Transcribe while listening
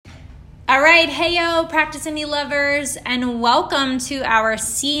right, heyo, Practice Indie lovers, and welcome to our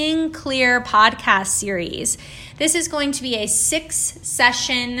Seeing Clear podcast series. This is going to be a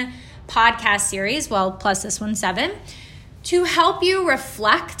 6-session podcast series, well, plus this one 7, to help you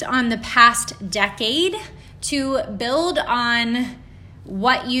reflect on the past decade, to build on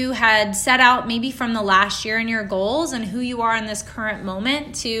what you had set out maybe from the last year in your goals and who you are in this current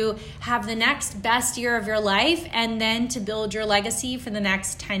moment, to have the next best year of your life, and then to build your legacy for the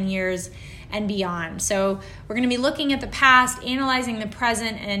next 10 years and beyond. So we're going to be looking at the past, analyzing the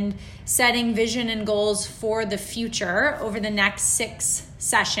present, and setting vision and goals for the future over the next 6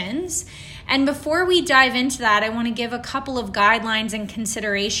 sessions. And before we dive into that, I want to give a couple of guidelines and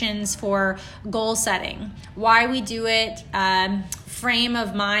considerations for goal setting, why we do it, frame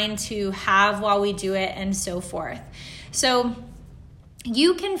of mind to have while we do it, and so forth. So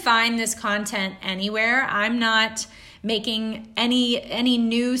you can find this content anywhere. I'm not making any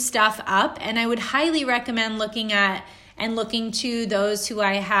new stuff up, and I would highly recommend looking at and looking to those who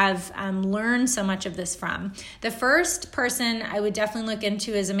I have learned so much of this from. The first person I would definitely look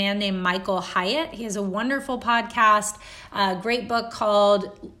into is a man named Michael Hyatt. He has a wonderful podcast, a great book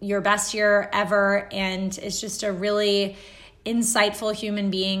called Your Best Year Ever, and it's just a really insightful human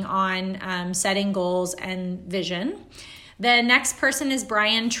being on setting goals and vision. The next person is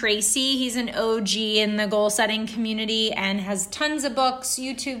Brian Tracy. He's an OG in the goal setting community and has tons of books,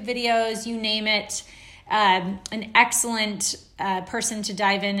 YouTube videos, you name it. An excellent person to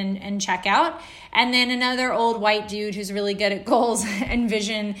dive in and check out. And then another old white dude who's really good at goals and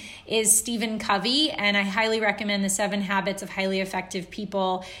vision is Stephen Covey. And I highly recommend the 7 Habits of Highly Effective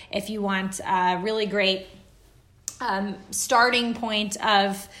People if you want a really great starting point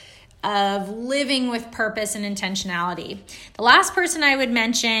of living with purpose and intentionality. The last person I would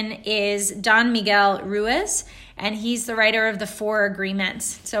mention is Don Miguel Ruiz, and he's the writer of the 4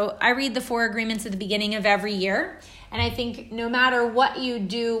 Agreements. So I read the 4 Agreements at the beginning of every year, and I think no matter what you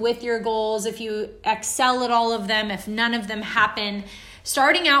do with your goals, if you excel at all of them, if none of them happen,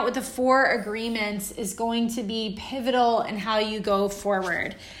 starting out with the 4 Agreements is going to be pivotal in how you go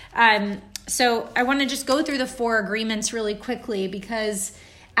forward. So I want to just go through the 4 Agreements really quickly, because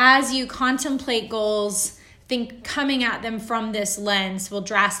as you contemplate goals, think coming at them from this lens will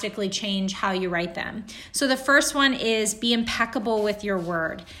drastically change how you write them. So the first one is be impeccable with your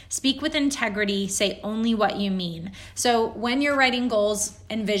word. Speak with integrity, say only what you mean. So when you're writing goals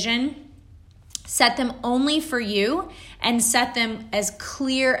and vision, set them only for you and set them as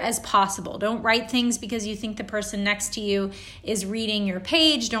clear as possible. Don't write things because you think the person next to you is reading your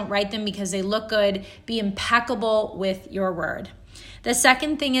page. Don't write them because they look good. Be impeccable with your word. The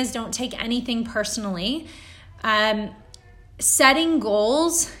second thing is don't take anything personally. Setting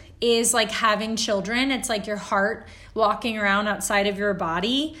goals is like having children. It's like your heart walking around outside of your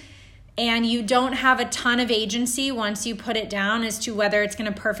body, and you don't have a ton of agency once you put it down as to whether it's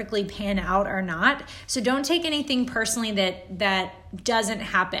going to perfectly pan out or not. So don't take anything personally that doesn't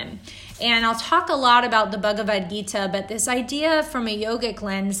happen. And I'll talk a lot about the Bhagavad Gita, but this idea from a yogic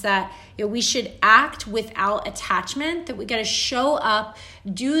lens that we should act without attachment, that we got to show up,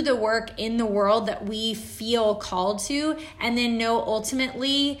 do the work in the world that we feel called to, and then know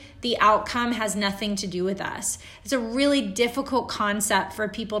ultimately the outcome has nothing to do with us. It's a really difficult concept for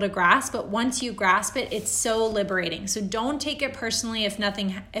people to grasp, but once you grasp it, it's so liberating. So don't take it personally if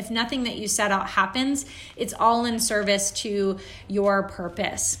nothing that you set out happens. It's all in service to your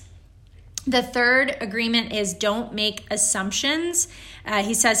purpose. The third agreement is don't make assumptions.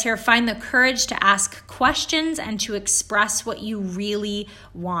 He says here, find the courage to ask questions and to express what you really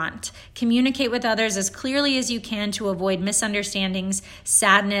want. Communicate with others as clearly as you can to avoid misunderstandings,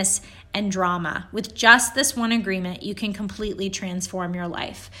 sadness, and drama. With just this one agreement, you can completely transform your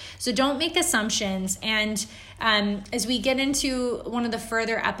life. So don't make assumptions. And as we get into one of the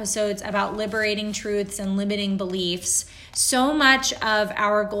further episodes about liberating truths and limiting beliefs, so much of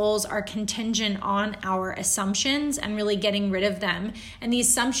our goals are contingent on our assumptions and really getting rid of them. And these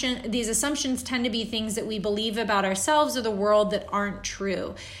assumptions tend to be things that we believe about ourselves or the world that aren't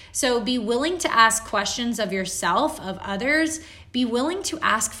true. So be willing to ask questions of yourself, of others. Be willing to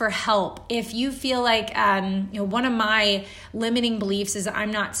ask for help. If you feel like, one of my limiting beliefs is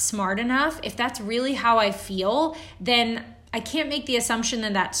I'm not smart enough, if that's really how I feel, then I can't make the assumption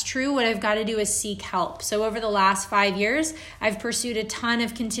that that's true. What I've got to do is seek help. So over the last 5 years, I've pursued a ton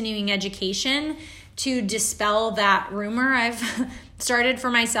of continuing education to dispel that rumor I've started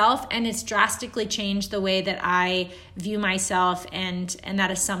for myself, and it's drastically changed the way that I view myself and that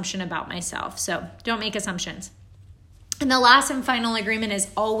assumption about myself. So don't make assumptions. And the last and final agreement is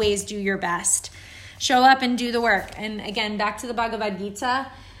always do your best. Show up and do the work. And again, back to the Bhagavad Gita,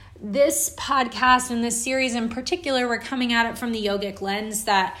 this podcast and this series in particular, we're coming at it from the yogic lens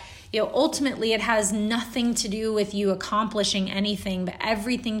that, ultimately it has nothing to do with you accomplishing anything, but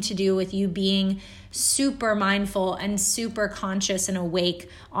everything to do with you being super mindful and super conscious and awake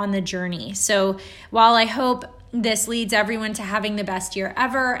on the journey. So while I hope this leads everyone to having the best year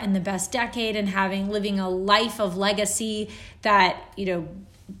ever and the best decade and living a life of legacy that,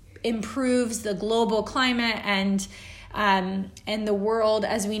 improves the global climate and the world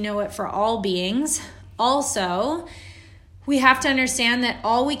as we know it for all beings. Also, we have to understand that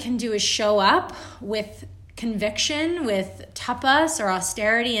all we can do is show up with conviction, with tapas or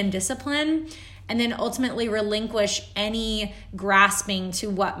austerity and discipline, and then ultimately relinquish any grasping to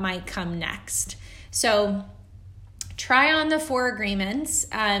what might come next. So try on the 4 agreements.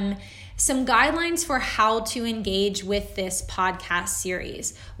 Some guidelines for how to engage with this podcast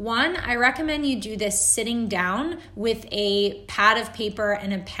series. 1, I recommend you do this sitting down with a pad of paper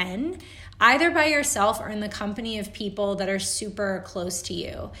and a pen, either by yourself or in the company of people that are super close to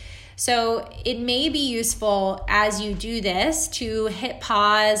you. So it may be useful as you do this to hit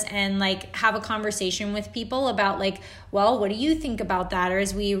pause and have a conversation with people about what do you think about that? Or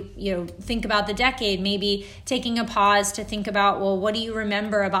as we, think about the decade, maybe taking a pause to think about, what do you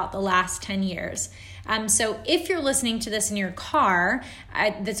remember about the last 10 years? So if you're listening to this in your car,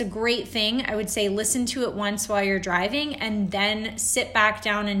 that's a great thing. I would say listen to it once while you're driving and then sit back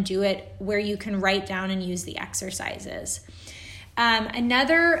down and do it where you can write down and use the exercises.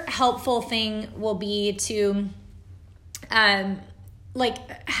 Another helpful thing will be to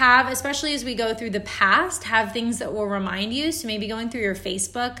have, especially as we go through the past, have things that will remind you. So maybe going through your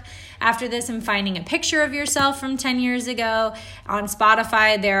Facebook after this and finding a picture of yourself from 10 years ago. On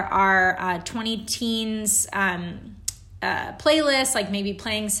Spotify, there are 20 Teens playlists, maybe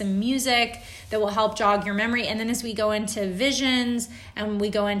playing some music that will help jog your memory. And then as we go into visions and we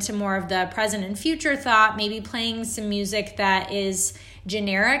go into more of the present and future thought, maybe playing some music that is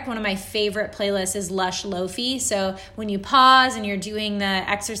generic. One of my favorite playlists is Lush Lofi. So when you pause and you're doing the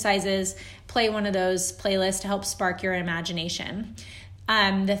exercises, play one of those playlists to help spark your imagination.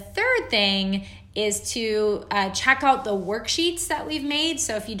 The third thing is to check out the worksheets that we've made.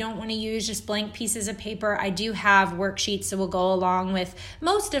 So if you don't want to use just blank pieces of paper, I do have worksheets that will go along with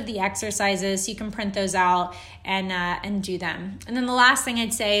most of the exercises. So you can print those out and do them. And then the last thing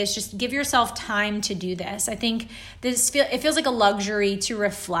I'd say is just give yourself time to do this. I think it feels like a luxury to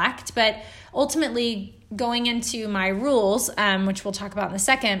reflect, but ultimately going into my rules, which we'll talk about in a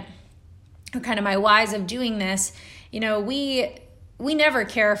second, or kind of my whys of doing this, we never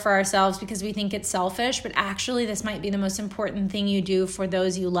care for ourselves because we think it's selfish, but actually this might be the most important thing you do for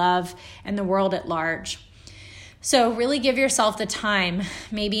those you love and the world at large. So really give yourself the time,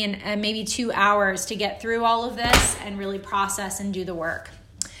 maybe 2 hours to get through all of this and really process and do the work.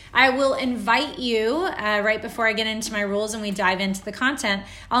 I will invite you, right before I get into my rules and we dive into the content,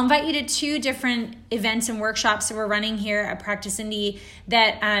 I'll invite you to 2 different events and workshops that we're running here at Practice Indy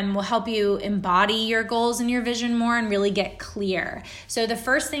that will help you embody your goals and your vision more and really get clear. So the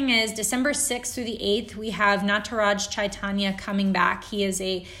first thing is December 6th through the 8th, we have Nataraj Chaitanya coming back. He is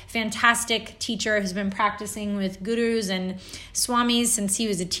a fantastic teacher who's been practicing with gurus and swamis since he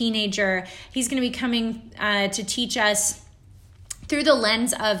was a teenager. He's going to be coming to teach us through the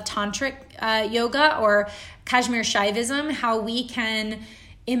lens of tantric yoga or Kashmir Shaivism, how we can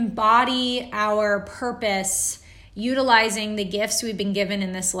embody our purpose utilizing the gifts we've been given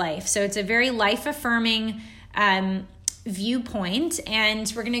in this life. So it's a very life-affirming viewpoint,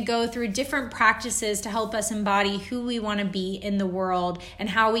 and we're going to go through different practices to help us embody who we want to be in the world and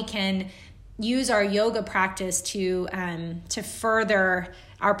how we can use our yoga practice to further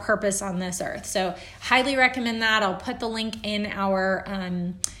our purpose on this earth. So highly recommend that. I'll put the link in our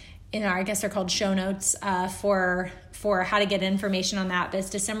I guess they're called show notes for how to get information on that. But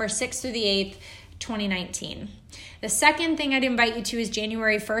it's December 6th through the 8th, 2019. The second thing I'd invite you to is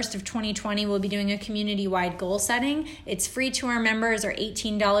January 1st of 2020. We'll be doing a community-wide goal setting. It's free to our members, or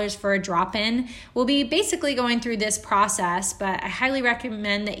 $18 for a drop-in. We'll be basically going through this process, but I highly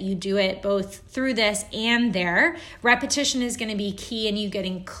recommend that you do it both through this and there. Repetition is going to be key in you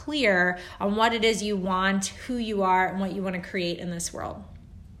getting clear on what it is you want, who you are, and what you want to create in this world.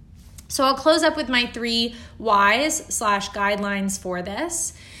 So I'll close up with my 3 whys/guidelines for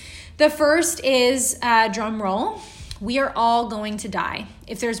this. The first is, drum roll, we are all going to die.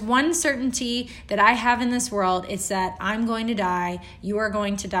 If there's one certainty that I have in this world, it's that I'm going to die, you are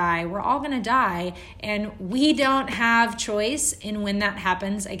going to die, we're all going to die, and we don't have choice in when that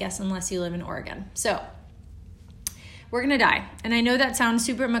happens, I guess, unless you live in Oregon. So we're going to die. And I know that sounds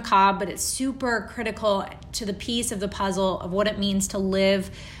super macabre, but it's super critical to the piece of the puzzle of what it means to live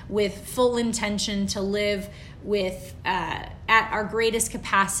with full intention, to live with at our greatest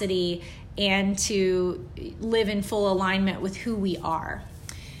capacity, and to live in full alignment with who we are.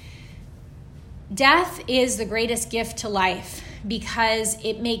 Death is the greatest gift to life because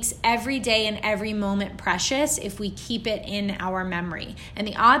it makes every day and every moment precious if we keep it in our memory. And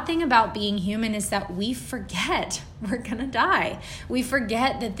the odd thing about being human is that we forget we're gonna die. We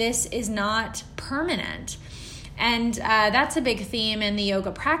forget that this is not permanent. And that's a big theme in the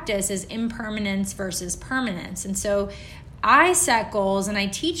yoga practice, is impermanence versus permanence. And so I set goals and I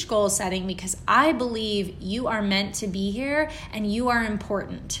teach goal setting because I believe you are meant to be here and you are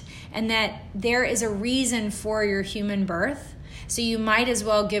important, and that there is a reason for your human birth. So you might as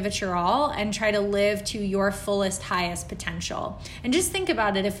well give it your all and try to live to your fullest, highest potential. And just think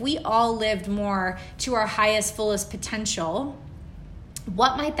about it. If we all lived more to our highest, fullest potential,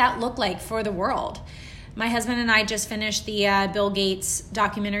 what might that look like for the world? My husband and I just finished the Bill Gates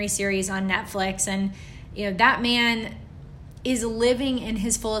documentary series on Netflix, and that man is living in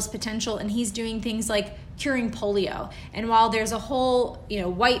his fullest potential, and he's doing things like curing polio. And while there's a whole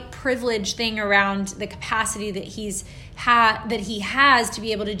white privilege thing around the capacity that he has to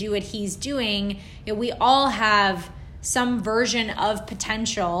be able to do what he's doing, we all have some version of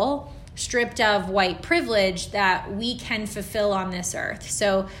potential stripped of white privilege that we can fulfill on this earth.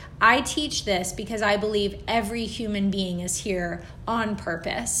 So I teach this because I believe every human being is here on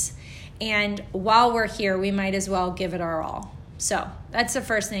purpose. And while we're here, we might as well give it our all. So that's the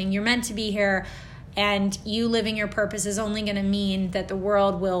first thing. You're meant to be here, and you living your purpose is only going to mean that the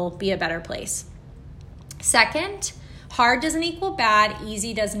world will be a better place. Second, hard doesn't equal bad,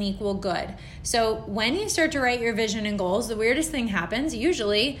 easy doesn't equal good. So when you start to write your vision and goals, the weirdest thing happens.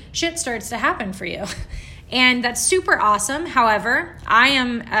 Usually shit starts to happen for you. And that's super awesome. However, I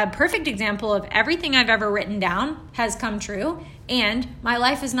am a perfect example of everything I've ever written down has come true, and my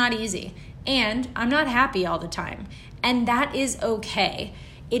life is not easy, and I'm not happy all the time. And that is okay.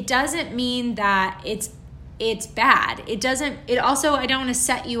 It doesn't mean that it's bad. I don't want to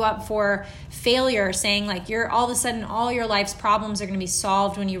set you up for failure, saying like you're all of a sudden all your life's problems are going to be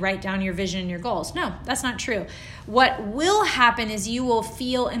solved when you write down your vision and your goals. No, that's not true. What will happen is you will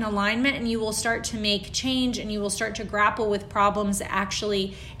feel in alignment, and you will start to make change, and you will start to grapple with problems that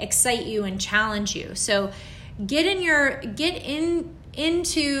actually excite you and challenge you. So get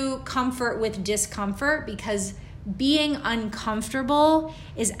into comfort with discomfort, because being uncomfortable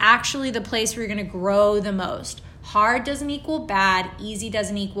is actually the place where you're going to grow the most. Hard doesn't equal bad, easy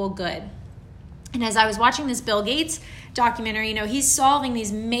doesn't equal good. And as I was watching this Bill Gates documentary, he's solving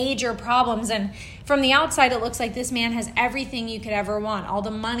these major problems, and from the outside it looks like this man has everything you could ever want, all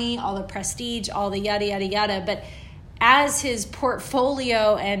the money, all the prestige, all the yada yada yada. But as his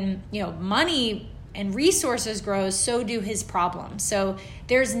portfolio and money and resources grows, so do his problems. So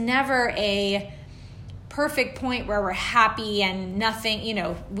there's never a perfect point where we're happy and nothing,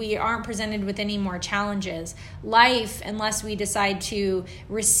 we aren't presented with any more challenges. Life, unless we decide to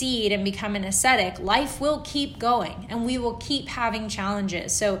recede and become an ascetic, life will keep going and we will keep having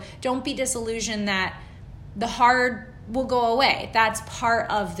challenges. So don't be disillusioned that the hard will go away. That's part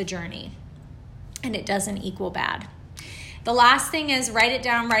of the journey, and it doesn't equal bad. The last thing is write it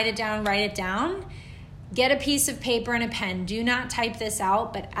down, write it down, write it down. Get a piece of paper and a pen. Do not type this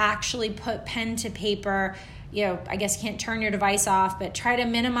out, but actually put pen to paper. I guess you can't turn your device off, but try to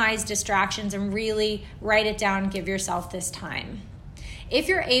minimize distractions and really write it down. Give yourself this time. If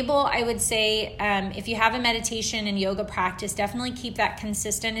you're able, I would say, if you have a meditation and yoga practice, definitely keep that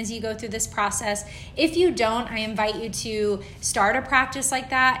consistent as you go through this process. If you don't, I invite you to start a practice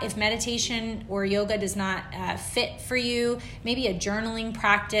like that. If meditation or yoga does not fit for you, maybe a journaling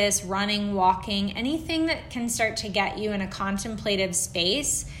practice, running, walking, anything that can start to get you in a contemplative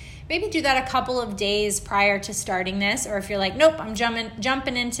space. Maybe do that a couple of days prior to starting this, or if you're like, nope, I'm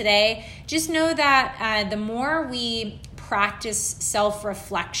jumping in today, just know that the more we practice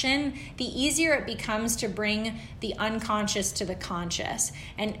self-reflection, the easier it becomes to bring the unconscious to the conscious.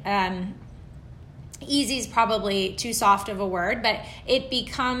 And easy is probably too soft of a word, but it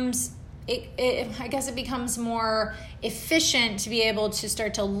becomes more efficient to be able to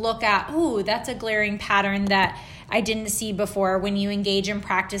start to look at, that's a glaring pattern that I didn't see before, when you engage in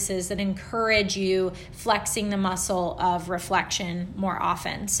practices that encourage you flexing the muscle of reflection more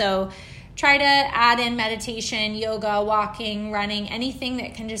often. So try to add in meditation, yoga, walking, running, anything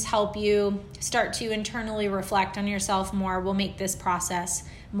that can just help you start to internally reflect on yourself more will make this process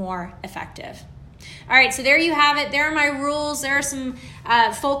more effective. All right, so there you have it. There are my rules. There are some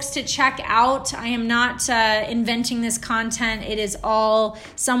folks to check out. I am not inventing this content. It is all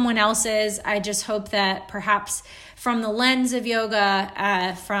someone else's. I just hope that perhaps from the lens of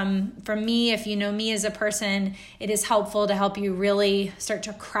yoga, from me, if you know me as a person, it is helpful to help you really start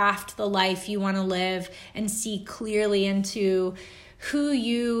to craft the life you want to live and see clearly into who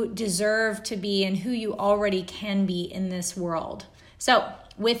you deserve to be and who you already can be in this world. So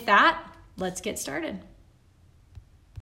with that, let's get started.